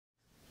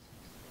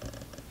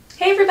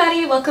Hey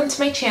everybody, welcome to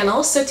my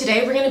channel. So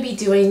today we're going to be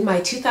doing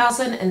my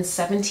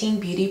 2017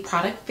 beauty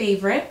product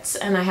favorites,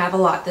 and I have a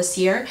lot this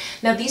year.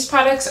 Now these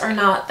products they're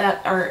not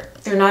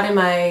in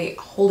my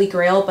holy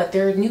grail, but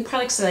they're new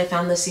products that I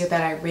found this year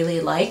that I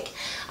really like.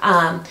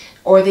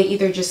 Or they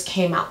either just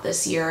came out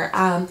this year.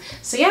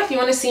 So yeah, if you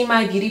want to see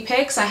my beauty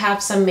picks, I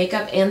have some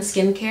makeup and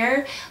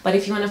skincare, but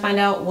if you want to find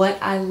out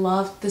what I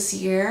loved this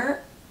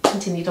year,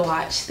 continue to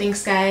watch.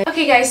 Thanks guys.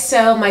 Okay guys,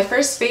 so my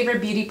first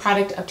favorite beauty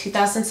product of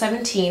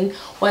 2017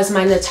 was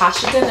my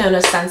NATASHA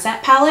DENONA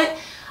Sunset palette.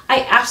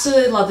 I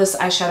absolutely love this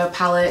eyeshadow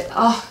palette.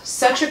 Oh,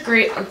 such a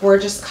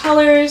gorgeous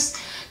colors.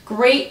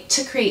 Great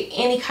to create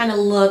any kind of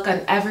look,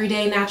 an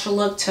everyday natural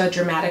look to a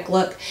dramatic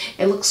look.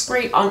 It looks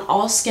great on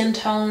all skin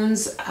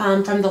tones,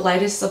 from the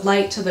lightest of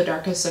light to the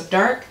darkest of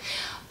dark.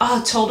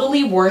 Oh,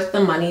 totally worth the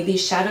money.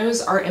 These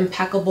shadows are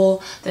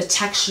impeccable. The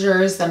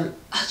textures,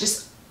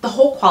 the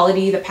whole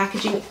quality, the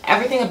packaging,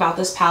 everything about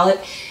this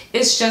palette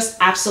is just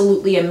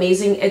absolutely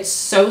amazing. It's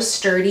so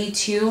sturdy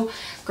too.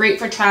 Great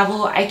for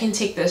travel. I can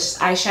take this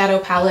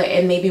eyeshadow palette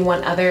and maybe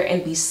one other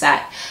and be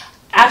set.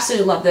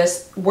 Absolutely love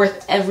this.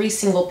 Worth every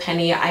single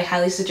penny. I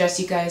highly suggest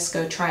you guys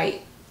go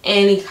try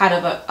any kind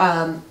of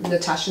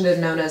NATASHA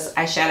DENONA's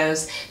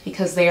eyeshadows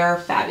because they are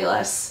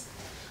fabulous.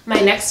 My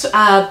next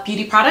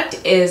beauty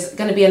product is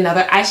going to be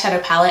another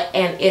eyeshadow palette,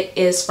 and it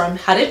is from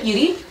Huda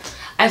Beauty.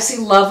 I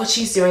absolutely love what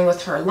she's doing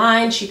with her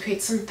line. She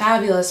creates some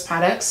fabulous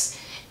products,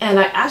 and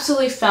I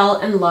absolutely fell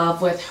in love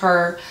with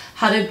her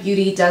Huda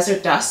Beauty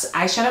Desert Dust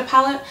eyeshadow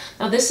palette.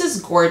 Now this is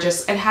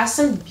gorgeous. It has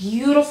some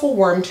beautiful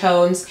warm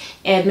tones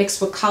and mixed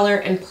with color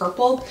and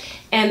purple,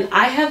 and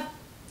I have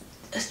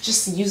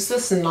just used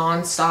this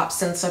non-stop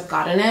since I've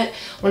gotten it.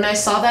 When I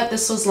saw that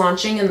this was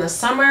launching in the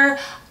summer,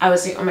 I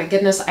was like, oh my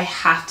goodness, I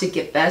have to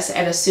get this.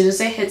 And as soon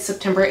as it hit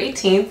September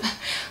 18th,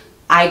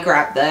 I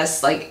grabbed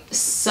this. Like,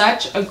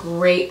 such a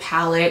great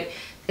palette.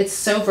 It's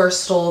so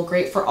versatile,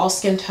 great for all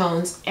skin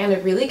tones, and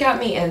it really got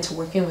me into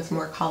working with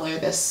more color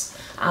this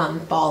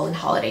fall and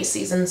holiday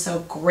season. So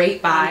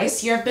great buy.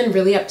 This year I've been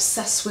really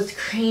obsessed with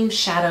cream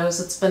shadows.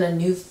 It's been a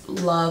new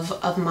love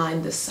of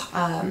mine this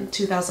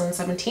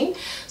 2017.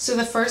 So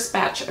the first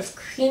batch of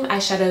cream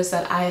eyeshadows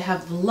that I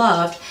have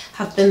loved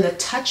have been the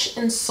Touch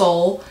and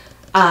Soul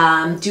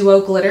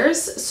Duo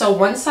Glitters. So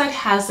one side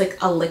has like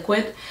a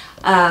liquid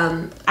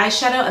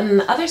eyeshadow, and then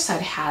the other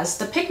side has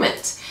the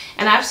pigment,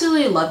 and I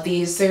absolutely love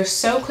these. They're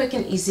so quick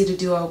and easy to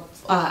do a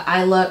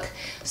eye look,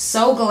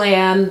 so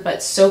glam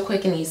but so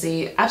quick and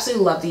easy.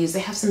 Absolutely love these.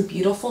 They have some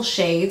beautiful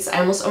shades. I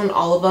almost own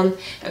all of them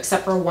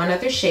except for one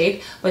other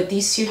shade, but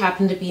these two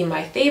happen to be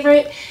my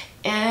favorite.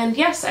 And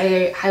yes,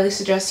 I highly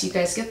suggest you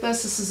guys get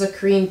this. This is a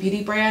Korean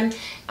beauty brand.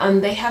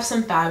 They have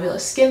some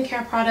fabulous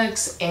skincare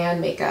products and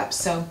makeup,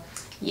 so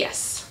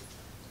yes.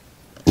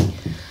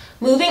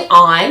 Moving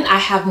on, I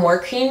have more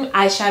cream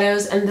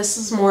eyeshadows, and this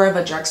is more of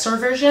a drugstore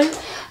version.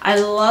 I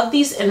love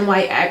these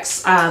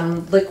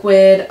NYX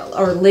liquid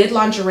or lid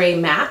lingerie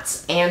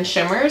mattes and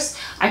shimmers.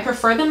 I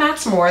prefer the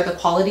mattes more. The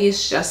quality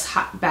is just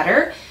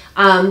better,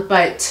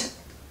 but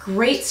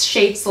great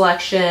shade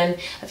selection.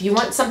 If you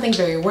want something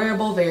very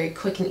wearable, very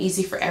quick and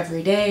easy for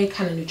every day,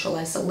 kind of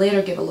neutralize the lid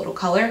or give a little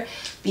color,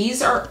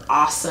 these are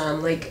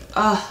awesome. Like,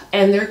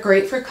 and they're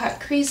great for cut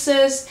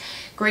creases.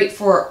 Great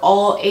for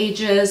all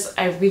ages.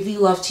 I really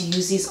love to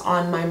use these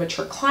on my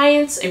mature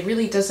clients. It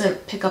really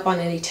doesn't pick up on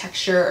any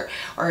texture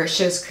or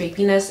shows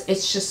crepiness.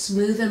 It's just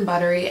smooth and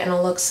buttery, and it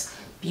looks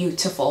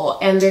beautiful.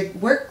 And they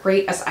work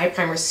great as eye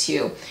primers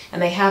too. And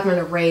they have an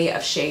array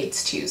of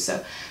shades too.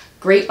 So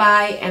great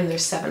buy, and they're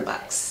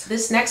 $7.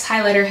 This next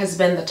highlighter has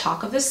been the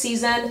talk of the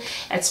season.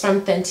 It's from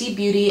Fenty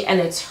Beauty,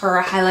 and it's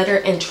her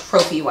highlighter in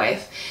Trophy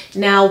Wife.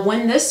 Now,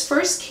 when this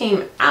first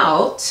came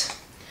out,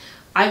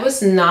 I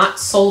was not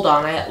sold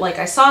on it. Like,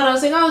 I saw it, I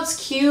was like, oh, it's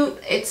cute.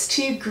 It's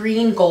too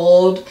green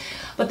gold.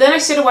 But then I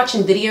started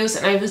watching videos,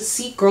 and I would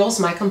see girls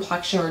my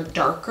complexion or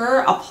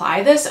darker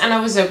apply this, and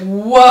I was like,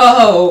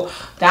 whoa,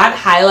 that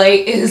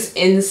highlight is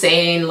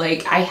insane.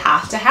 Like, I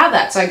have to have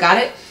that. So I got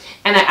it,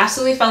 and I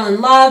absolutely fell in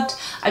love.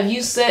 I've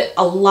used it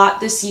a lot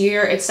this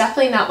year. It's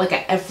definitely not like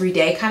an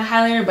everyday kind of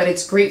highlighter, but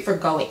it's great for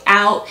going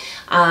out.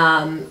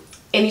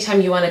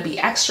 Anytime you want to be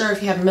extra,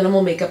 if you have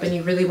minimal makeup and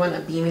you really want a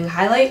beaming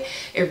highlight,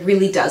 it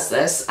really does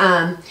this.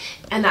 My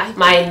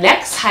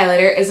next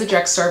highlighter is a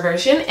drugstore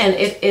version, and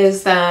it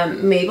is the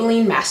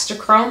Maybelline Master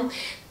Chrome.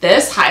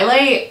 This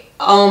highlight,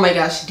 oh my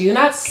gosh, do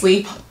not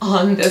sleep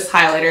on this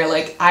highlighter.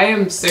 Like, I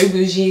am so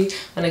bougie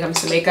when it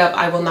comes to makeup.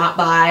 I will not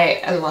buy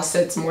unless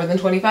it's more than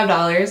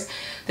 $25.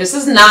 This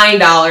is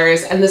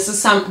 $9, and this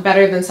is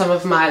better than some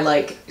of my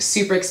like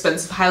super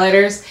expensive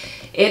highlighters.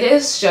 It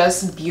is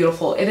just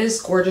beautiful. It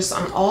is gorgeous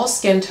on all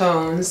skin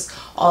tones,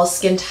 all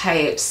skin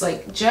types,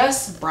 like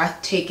just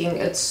breathtaking.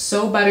 It's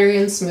so buttery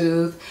and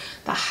smooth.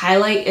 The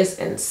highlight is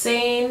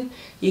insane.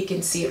 You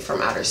can see it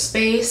from outer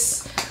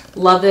space.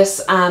 Love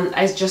this.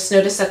 I just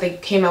noticed that they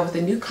came out with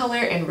a new color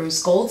in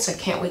rose gold, so I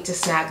can't wait to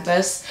snag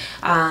this.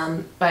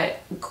 But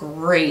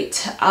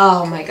great.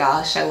 Oh my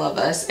gosh, I love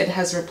this. It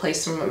has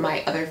replaced some of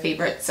my other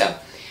favorites, so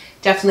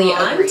definitely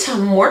on to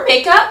more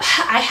makeup.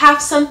 I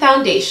have some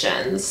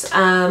foundations.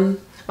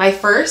 My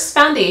first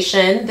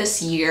foundation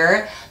this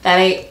year that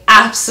I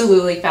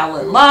absolutely fell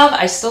in love.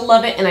 I still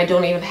love it, and I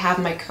don't even have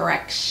my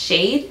correct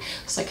shade,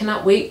 so I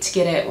cannot wait to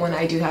get it when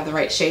I do have the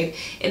right shade.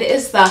 It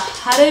is the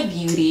Huda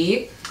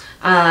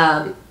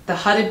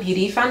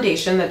Beauty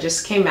foundation that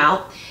just came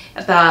out,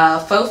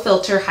 the Faux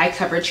Filter High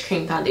Coverage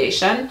Cream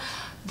Foundation.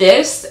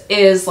 This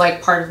is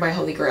like part of my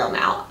holy grail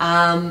now.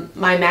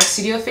 My MAC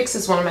Studio Fix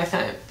is one of my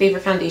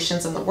favorite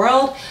foundations in the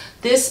world.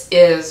 This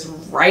is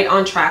right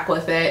on track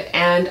with it,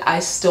 and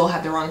I still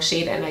have the wrong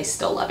shade and I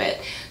still love it.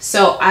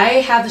 So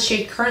I have the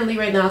shade currently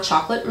right now,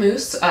 Chocolate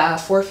Mousse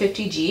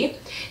 450G.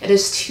 It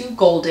is too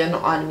golden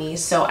on me,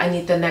 so I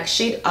need the next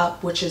shade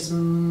up, which is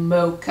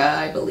Mocha,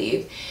 I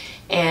believe.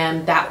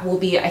 And that will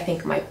be, I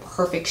think, my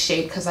perfect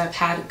shade because I've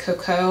had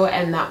Cocoa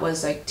and that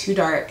was like too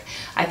dark.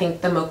 I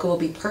think the Mocha will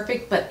be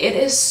perfect, but it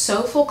is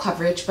so full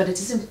coverage, but it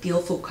doesn't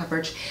feel full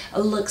coverage. It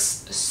looks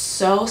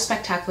so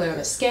spectacular on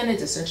the skin. It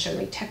doesn't show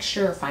any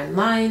texture or fine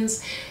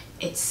lines.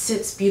 It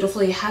sits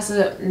beautifully. It has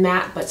a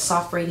matte but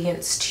soft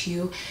radiance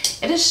too.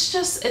 It is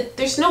just,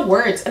 there's no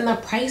words, and the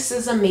price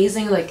is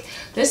amazing. Like,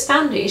 this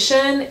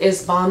foundation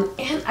is bomb,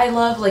 and I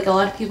love, like, a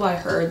lot of people I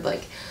heard,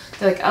 like,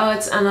 they're like, oh,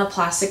 it's in a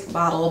plastic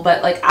bottle,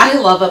 but like, I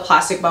love a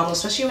plastic bottle,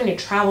 especially when you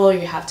travel or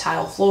you have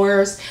tile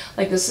floors.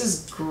 Like, this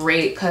is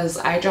great because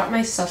I drop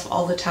my stuff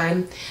all the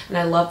time, and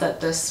I love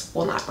that this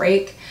will not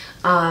break.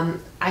 I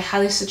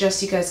highly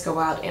suggest you guys go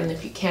out, and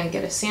if you can,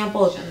 get a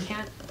sample. If you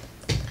can't,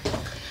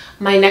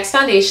 my next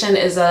foundation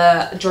is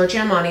a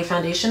Giorgio Armani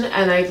foundation,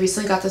 and I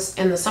recently got this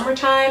in the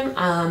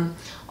summertime.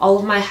 All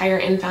of my higher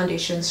end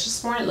foundations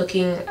just weren't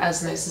looking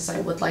as nice as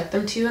I would like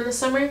them to in the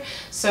summer.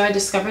 So I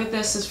discovered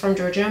this is from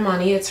Giorgio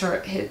Armani.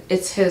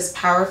 It's his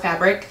Power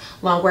Fabric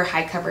Longwear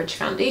High Coverage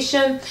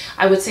Foundation.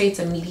 I would say it's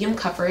a medium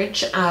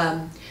coverage,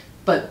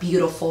 but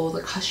beautiful.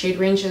 The shade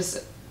range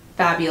is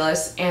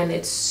fabulous, and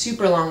it's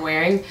super long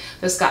wearing.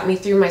 This got me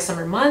through my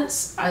summer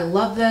months. I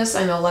love this.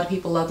 I know a lot of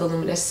people love the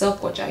luminous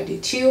silk, which I do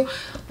too,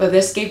 but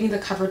this gave me the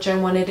coverage I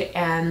wanted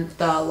and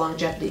the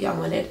longevity I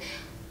wanted.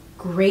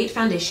 Great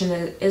foundation.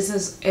 It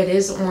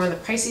is more on the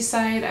pricey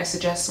side. I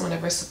suggest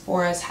whenever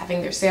Sephora is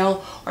having their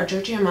sale, or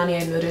Giorgio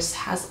Armani, I noticed,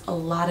 has a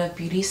lot of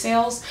beauty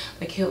sales.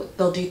 Like,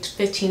 they'll do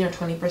 15 or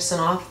 20%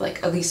 off,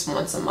 like, at least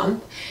once a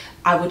month.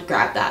 I would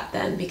grab that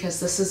then,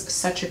 because this is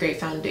such a great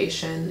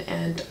foundation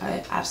and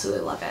I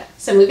absolutely love it.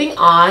 So moving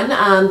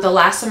on, the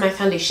last of my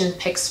foundation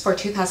picks for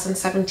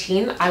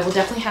 2017, I will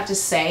definitely have to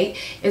say,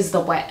 is the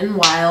Wet n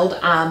Wild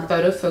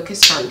Photo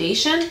Focus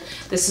Foundation.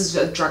 This is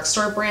a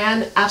drugstore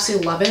brand.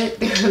 Absolutely love it.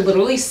 They're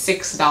literally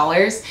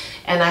 $6,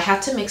 and I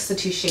have to mix the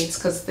two shades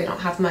because they don't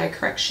have my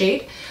correct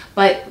shade.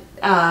 But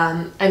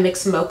I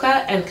mix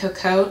Mocha and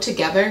Cocoa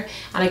together,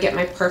 and I get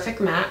my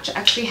perfect match. I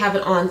actually have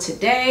it on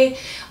today.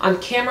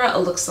 On camera,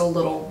 it looks a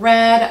little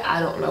red. I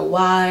don't know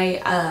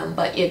why,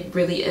 but it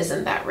really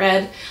isn't that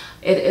red.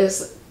 It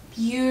is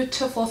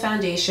beautiful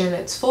foundation.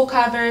 It's full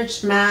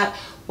coverage, matte,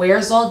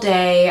 wears all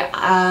day.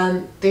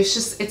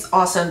 It's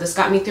awesome. This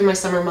got me through my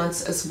summer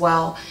months as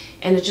well,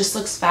 and it just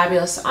looks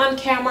fabulous on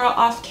camera,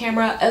 off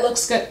camera. It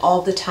looks good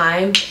all the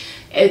time.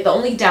 The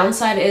only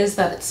downside is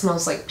that it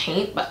smells like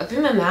paint, but other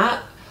than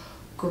that,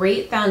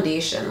 great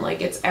foundation. Like,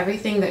 it's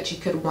everything that you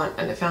could want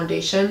in a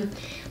foundation.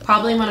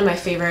 Probably one of my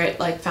favorite,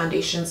 like,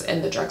 foundations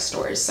in the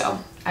drugstores. So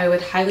I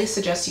would highly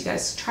suggest you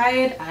guys try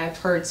it. I've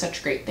heard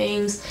such great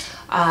things.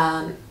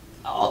 A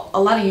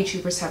lot of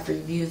YouTubers have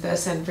reviewed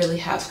this and really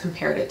have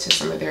compared it to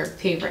some of their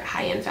favorite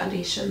high-end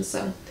foundations.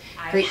 So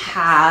I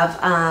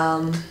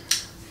have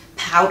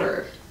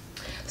powder.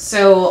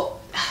 So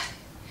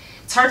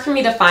it's hard for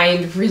me to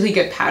find really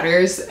good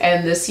powders,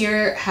 and this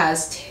year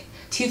has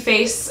Too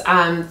Faced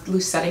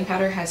loose setting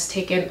powder has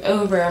taken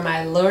over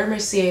my Laura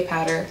Mercier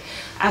powder.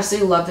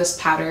 Absolutely love this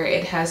powder.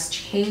 It has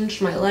changed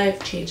my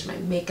life, changed my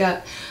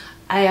makeup.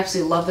 I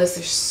absolutely love this.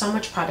 There's so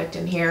much product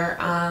in here,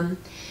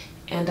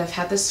 and I've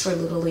had this for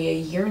literally a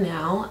year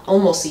now,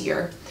 almost a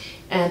year,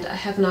 and I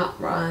have not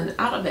run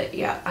out of it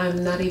yet.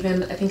 I'm not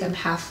even, I think I'm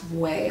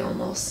halfway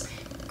almost.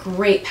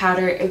 Great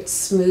powder. It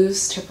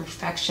smooths to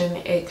perfection.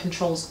 It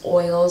controls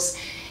oils.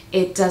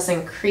 It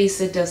doesn't crease,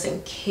 it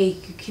doesn't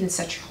cake. You can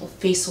set your whole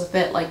face with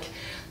it. Like,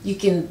 you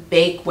can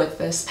bake with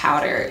this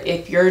powder.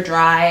 If you're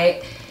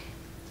dry,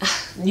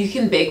 you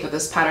can bake with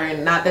this powder,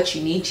 and not that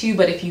you need to,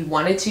 but if you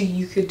wanted to,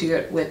 you could do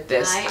it with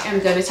this. I am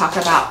going to talk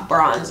about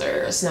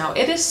bronzers. Now,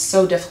 it is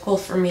so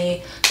difficult for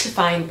me to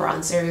find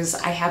bronzers.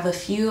 I have a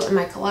few in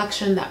my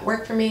collection that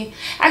work for me.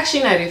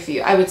 Actually, not a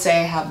few. I would say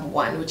I have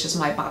one, which is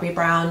my Bobbi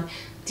Brown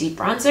deep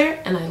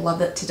bronzer, and I love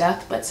it to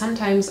death, but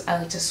sometimes I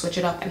like to switch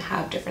it up and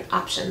have different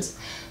options.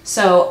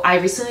 So I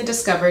recently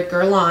discovered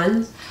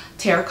Guerlain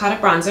Terracotta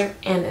Bronzer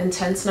in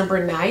Intense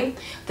number 9.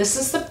 This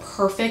is the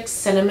perfect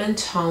cinnamon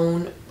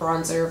tone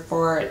bronzer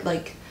for,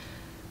 like,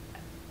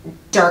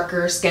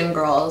 darker skin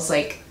girls.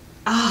 Like,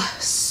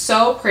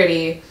 so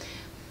pretty.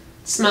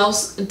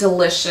 Smells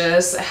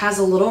delicious. It has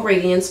a little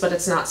radiance, but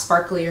it's not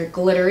sparkly or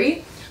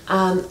glittery.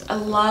 I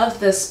love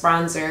this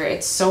bronzer.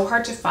 It's so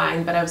hard to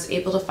find, but I was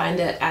able to find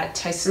it at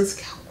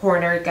Tyson's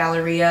Corner,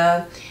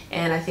 Galleria,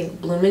 and I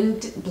think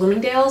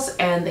Bloomingdale's,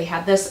 and they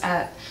had this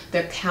at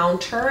their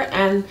counter,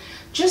 and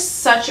just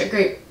such a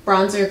great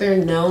bronzer.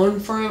 They're known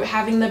for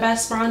having the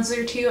best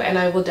bronzer too, and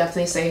I will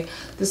definitely say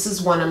this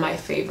is one of my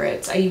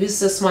favorites. I use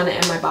this one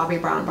in my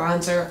Bobbi Brown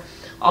bronzer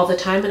all the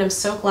time, and I'm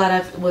so glad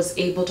I was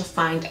able to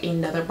find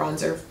another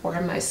bronzer for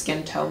my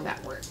skin tone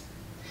that worked.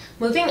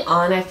 Moving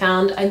on, I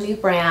found a new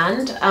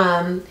brand.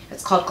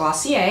 It's called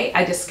Glossier.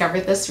 I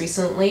discovered this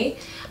recently.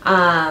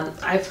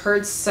 I've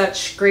heard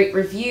such great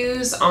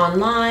reviews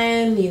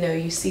online. You know,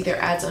 you see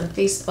their ads on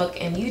Facebook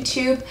and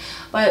YouTube,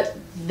 but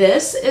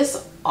this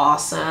is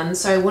awesome.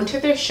 So I went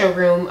to their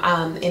showroom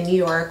in New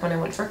York when I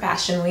went for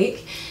Fashion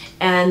Week,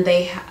 and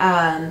they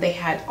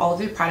had all of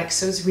their products,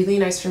 so it was really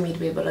nice for me to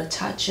be able to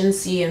touch and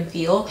see and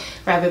feel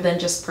rather than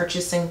just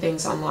purchasing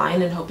things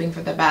online and hoping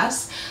for the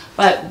best.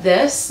 But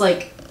this,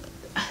 like,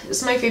 this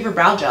is my favorite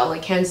brow gel,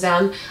 like hands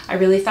down. I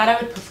really thought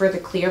I would prefer the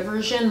clear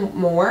version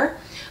more,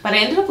 but I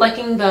ended up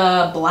liking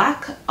the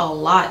black a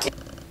lot. It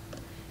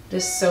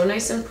is so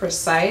nice and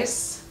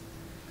precise,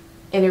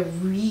 and it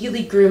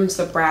really grooms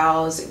the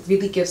brows. It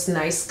really gives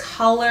nice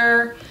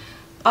color.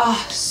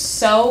 Oh,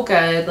 so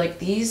good. Like,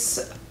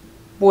 these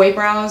boy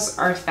brows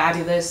are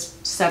fabulous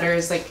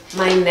setters. Like,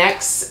 my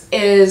next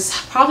is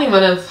probably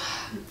one of,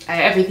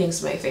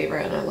 everything's my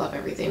favorite and I love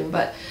everything,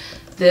 but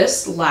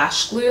this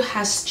lash glue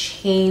has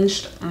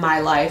changed my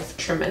life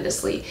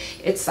tremendously.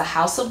 It's the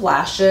House of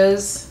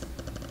Lashes.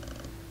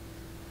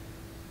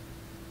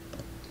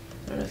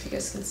 I don't know if you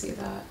guys can see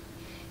that.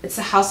 It's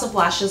the House of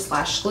Lashes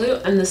lash glue,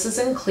 and this is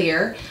in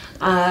clear.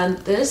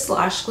 This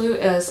lash glue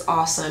is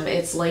awesome.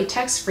 It's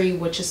latex free,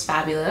 which is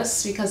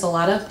fabulous because a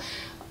lot of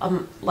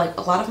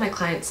my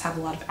clients have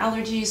a lot of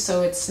allergies,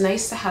 so it's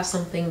nice to have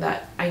something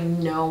that I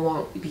know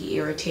won't be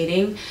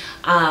irritating.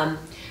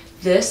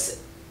 This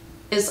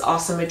is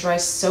awesome. It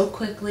dries so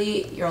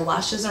quickly. Your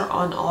lashes are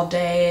on all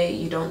day.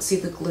 You don't see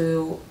the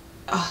glue.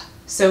 Oh,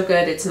 so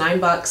good. It's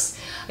 $9.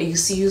 I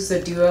used to use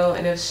the Duo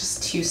and it was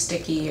just too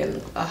sticky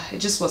and it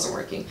just wasn't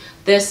working.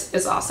 This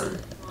is awesome.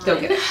 Go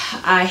get it.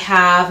 I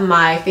have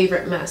my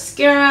favorite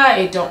mascara.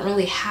 I don't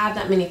really have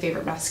that many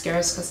favorite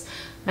mascaras because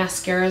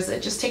mascaras,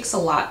 it just takes a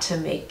lot to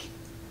make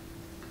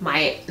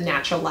my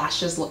natural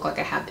lashes look like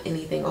I have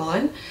anything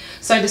on.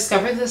 So I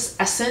discovered this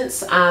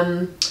Essence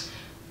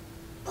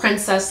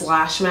Princess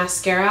Lash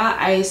Mascara.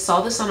 I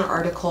saw this on an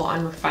article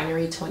on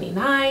Refinery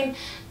 29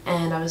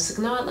 and I was like,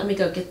 you know what, let me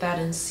go get that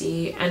and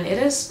see. And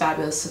it is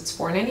fabulous. It's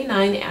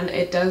 $4.99 and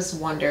it does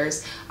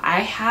wonders. I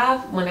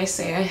have, when I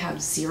say I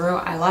have zero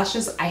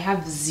eyelashes, I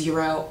have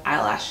zero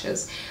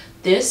eyelashes.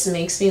 This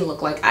makes me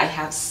look like I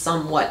have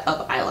somewhat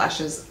of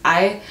eyelashes.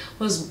 I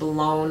was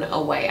blown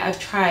away. I've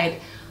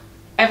tried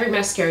every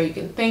mascara you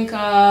can think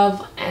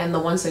of, and the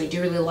ones that I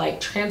do really like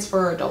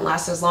transfer or don't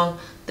last as long.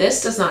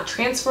 This does not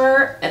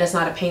transfer. It is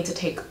not a pain to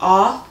take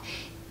off.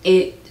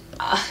 It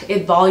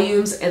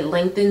volumes, it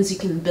lengthens. You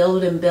can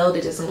build and build.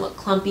 It doesn't look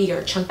clumpy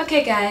or chunky.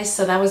 Okay guys,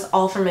 so that was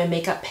all for my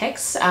makeup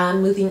picks.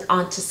 Moving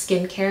on to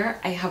skincare.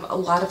 I have a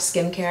lot of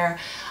skincare.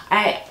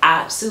 I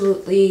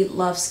absolutely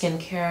love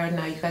skincare.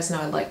 Now you guys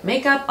know I like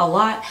makeup a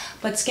lot,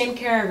 but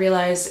skincare I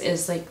realize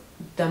is like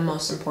the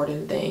most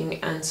important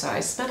thing, and so I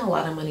spent a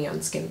lot of money on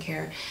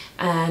skincare,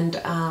 and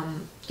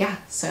yeah,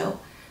 so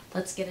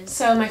let's get into it.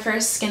 So my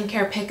first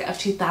skincare pick of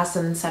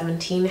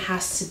 2017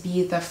 has to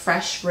be the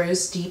Fresh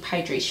Rose Deep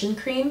Hydration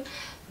Cream.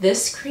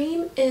 This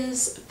cream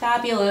is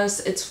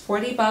fabulous. It's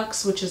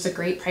 $40, which is a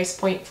great price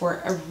point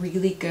for a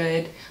really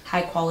good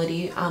high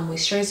quality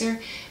moisturizer.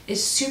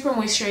 It's super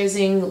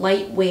moisturizing,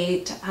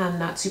 lightweight,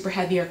 not super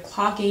heavy or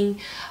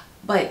clogging,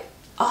 but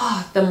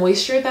the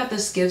moisture that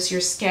this gives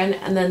your skin,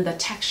 and then the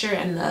texture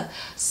and the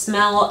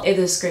smell, it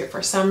is great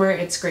for summer,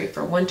 it's great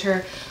for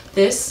winter.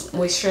 This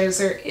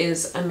moisturizer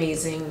is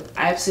amazing.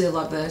 I absolutely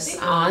love this.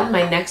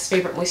 My next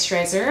favorite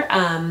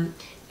moisturizer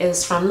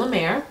is from La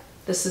Mer.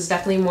 This is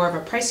definitely more of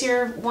a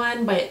pricier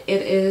one, but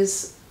it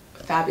is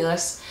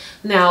fabulous.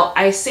 Now,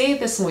 I say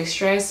this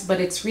moisturize, but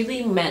it's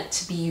really meant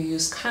to be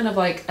used kind of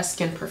like a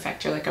skin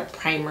perfector, like a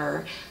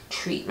primer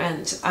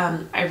treatment.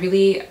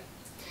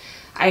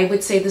 I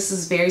would say this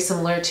is very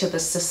similar to the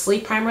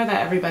Sicily primer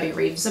that everybody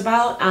raves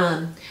about,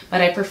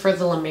 but I prefer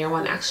the La Mer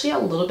one actually a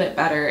little bit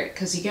better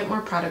because you get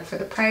more product for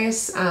the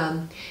price,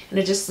 and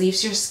it just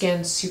leaves your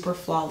skin super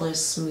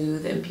flawless,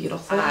 smooth, and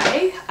beautiful.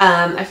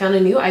 I found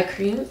a new eye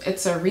cream.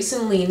 It's a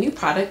recently new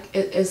product.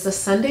 It is the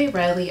Sunday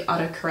Riley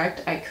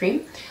Autocorrect Eye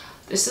Cream.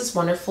 This is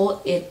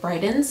wonderful. It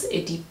brightens,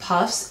 it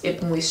depuffs, it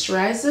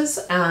moisturizes.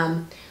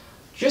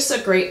 Just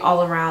a great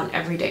all-around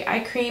everyday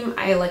eye cream.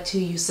 I like to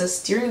use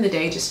this during the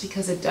day just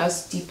because it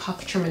does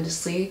depuff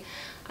tremendously.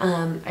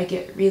 I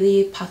get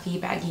really puffy,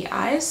 baggy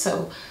eyes,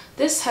 so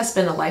this has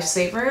been a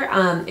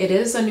lifesaver. It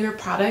is a newer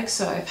product,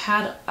 so I've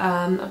had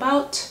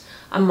about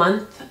a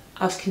month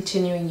of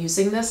continuing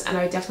using this, and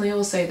I definitely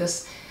will say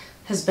this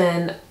has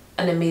been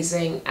an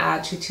amazing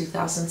add to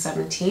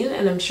 2017,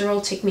 and I'm sure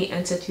it'll take me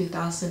into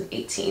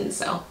 2018.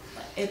 So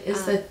it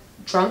is the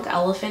Drunk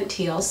Elephant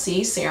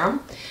TLC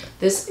serum.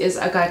 This is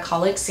a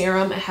glycolic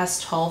serum. It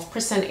has 12%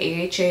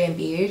 AHA and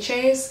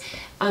BHAs.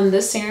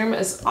 This serum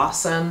is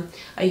awesome.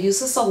 I use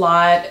this a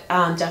lot.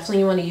 Definitely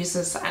you want to use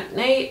this at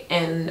night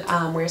and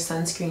wear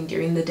sunscreen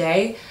during the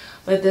day.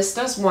 But this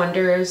does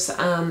wonders.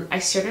 I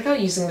started out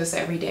using this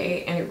every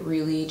day and it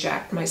really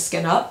jacked my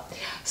skin up.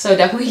 So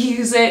definitely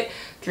use it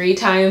 3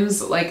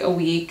 times like a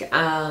week.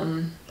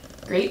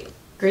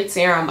 Great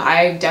serum.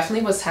 I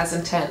definitely was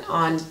hesitant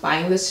on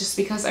buying this just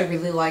because I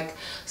really like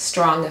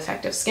strong,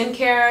 effective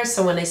skincare.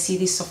 So when I see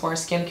these Sephora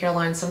skincare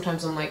lines,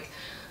 sometimes I'm like,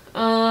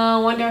 I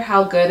wonder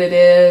how good it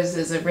is.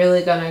 Is it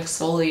really gonna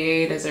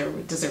exfoliate?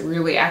 Does it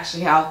really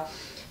actually have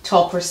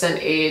 12%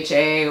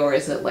 AHA, or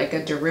is it like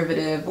a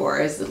derivative,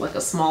 or is it like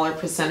a smaller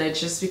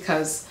percentage? Just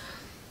because,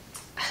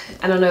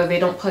 I don't know, they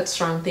don't put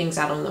strong things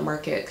out on the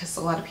market because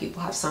a lot of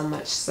people have so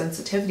much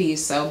sensitivity.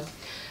 So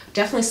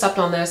definitely slept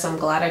on this. I'm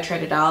glad I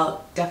tried it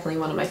out. Definitely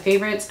one of my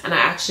favorites. And I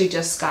actually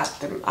just got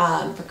them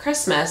for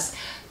Christmas,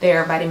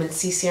 their vitamin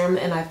C serum,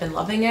 and I've been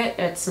loving it.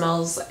 It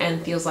smells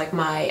and feels like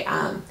my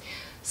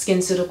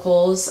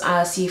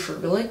SkinCeuticals C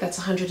Ferulic. That's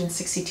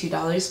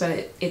 $162,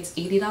 but it's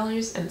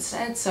 $80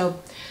 instead. So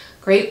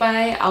great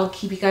buy. I'll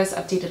keep you guys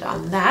updated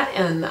on that.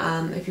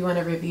 And if you want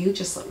a review,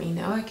 just let me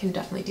know. I can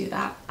definitely do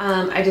that.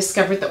 I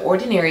discovered The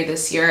Ordinary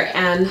this year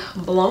and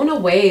blown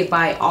away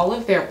by all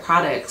of their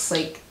products.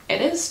 Like, it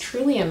is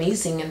truly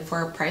amazing, and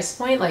for a price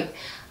point, like,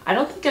 I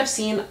don't think I've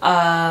seen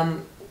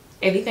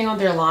anything on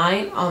their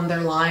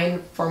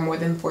line for more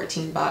than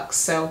 14 bucks.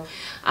 So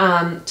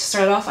to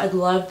start off, I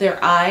love their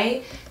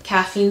eye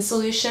caffeine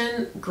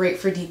solution. Great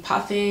for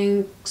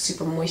depuffing,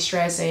 super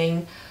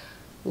moisturizing.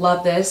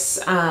 Love this.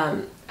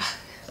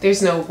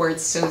 There's no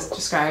words to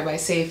describe. I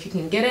say if you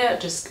can get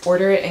it, just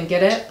order it and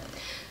get it.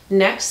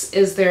 Next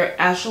is their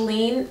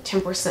ARGIRELINE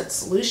 10%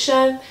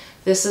 solution.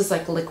 This is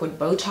like liquid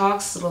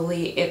Botox.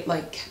 Literally, it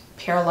like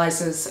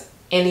paralyzes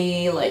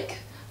any like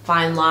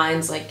fine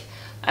lines. Like,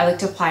 I like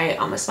to apply it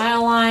on my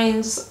smile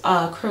lines,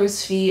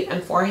 crow's feet,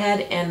 and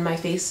forehead, and my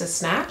face is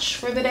snatched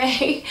for the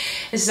day.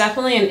 It's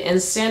definitely an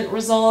instant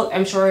result.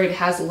 I'm sure it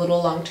has a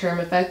little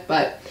long-term effect,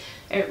 but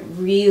it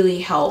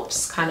really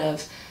helps kind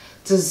of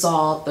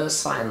dissolve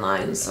those fine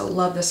lines. So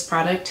love this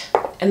product.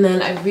 And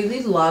then I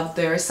really love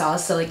their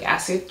salicylic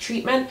acid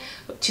treatment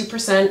with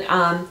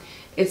 2%.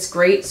 It's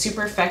great,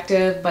 super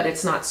effective, but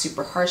it's not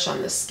super harsh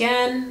on the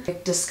skin. I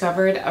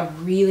discovered a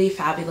really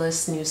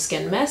fabulous new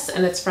skin mist,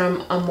 and it's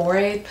from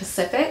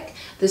AMOREPACIFIC.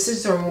 This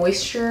is their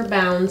Moisture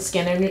Bound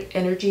Skin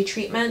Energy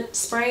Treatment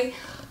Spray.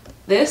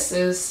 This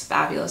is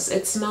fabulous.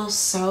 It smells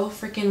so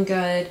freaking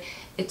good.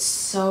 It's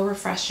so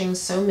refreshing,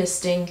 so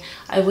misting.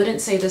 I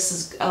wouldn't say this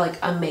is like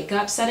a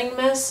makeup setting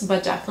mist,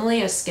 but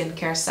definitely a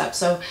skincare step.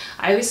 So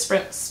I always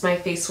spritz my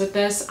face with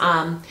this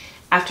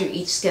after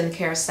each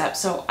skincare step.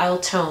 So I'll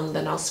tone,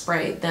 then I'll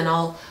spray, then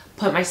I'll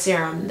put my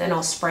serum, then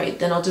I'll spray,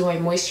 then I'll do my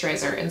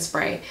moisturizer and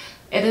spray.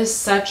 It is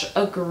such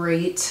a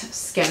great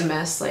skin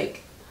mist.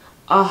 Like,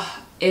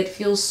 it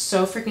feels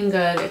so freaking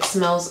good. It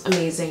smells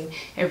amazing.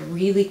 It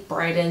really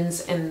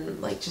brightens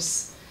and like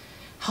just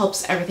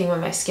helps everything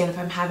with my skin. If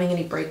I'm having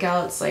any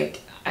breakouts,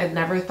 like, I've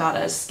never thought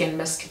a skin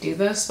mist could do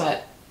this,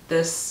 but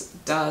this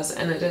does,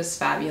 and it is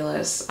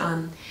fabulous.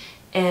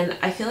 And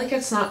I feel like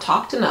it's not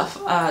talked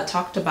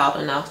about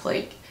enough.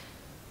 Like,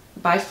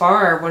 by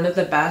far one of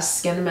the best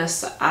skin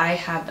mists I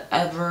have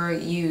ever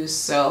used.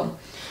 So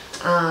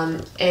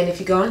and if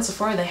you go on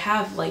Sephora, they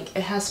have like,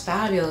 it has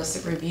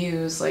fabulous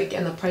reviews, like,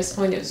 and the price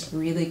point is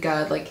really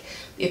good. Like,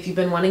 if you've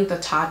been wanting the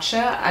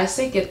NATASHA, I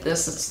say get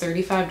this. It's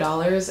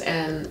 $35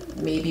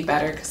 and maybe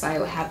better because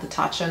I have the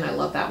NATASHA and I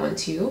love that one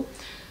too.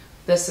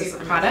 This is a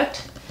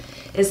product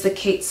is the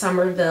Kate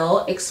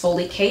Somerville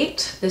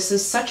Exfolikate. This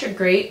is such a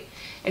great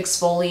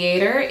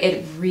exfoliator.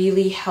 It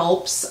really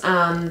helps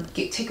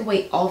take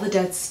away all the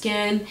dead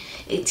skin.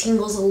 It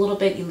tingles a little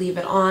bit. You leave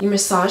it on, you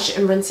massage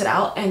and rinse it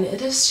out, and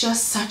it is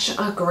just such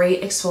a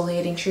great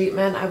exfoliating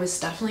treatment. I was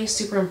definitely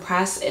super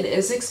impressed. It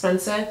is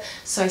expensive,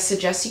 so I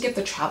suggest you get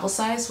the travel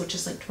size, which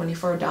is like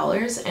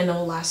 $24, and it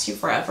will last you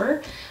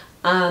forever.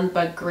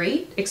 But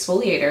great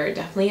exfoliator,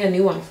 definitely a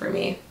new one for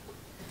me.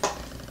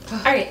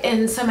 Alright,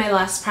 and so my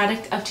last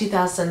product of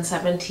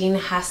 2017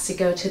 has to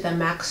go to the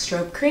MAC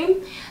Strobe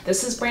Cream.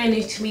 This is brand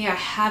new to me. I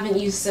haven't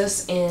used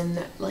this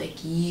in like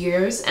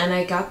years, and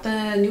I got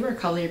the newer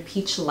color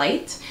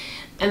PEACHLITE,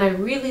 and I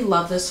really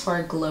love this for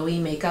a glowy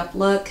makeup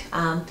look.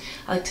 I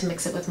like to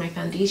mix it with my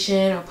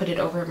foundation or put it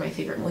over my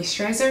favorite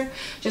moisturizer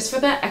just for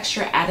that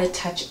extra added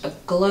touch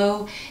of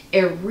glow.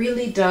 It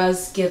really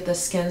does give the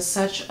skin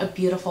such a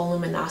beautiful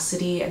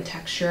luminosity and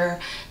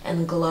texture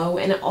and glow,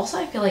 and it also,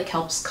 I feel like,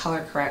 helps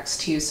color corrects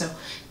too. So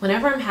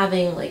whenever I'm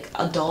having like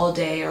a dull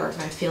day, or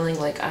if I'm feeling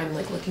like I'm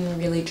like looking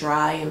really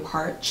dry and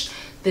parched,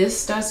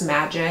 this does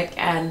magic.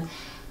 And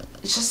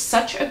it's just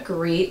such a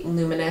great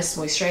luminous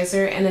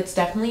moisturizer, and it's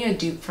definitely a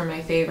dupe for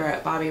my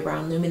favorite Bobbi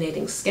Brown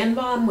Illuminating Skin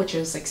Balm, which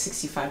is like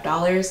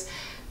 $65.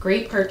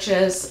 Great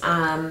purchase.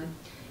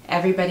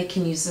 Everybody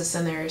can use this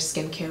in their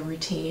skincare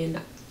routine.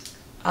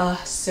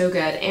 So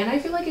good. And I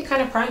feel like it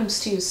kind of primes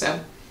too, so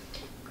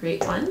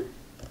Great one.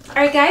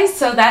 Alright guys,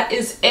 so that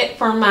is it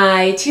for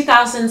my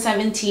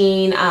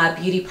 2017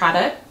 beauty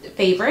product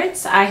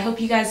favorites. I hope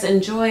you guys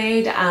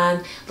enjoyed.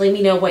 Let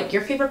me know what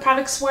your favorite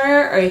products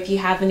were, or if you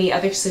have any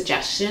other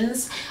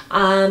suggestions.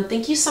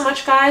 Thank you so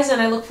much guys,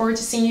 and I look forward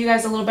to seeing you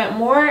guys a little bit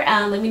more.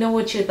 Let me know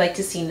what you'd like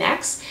to see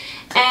next.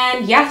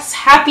 And yes,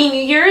 Happy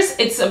New Year's!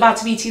 It's about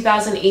to be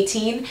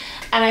 2018,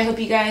 and I hope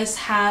you guys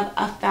have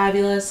a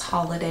fabulous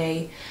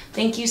holiday.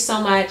 Thank you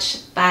so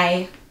much.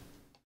 Bye.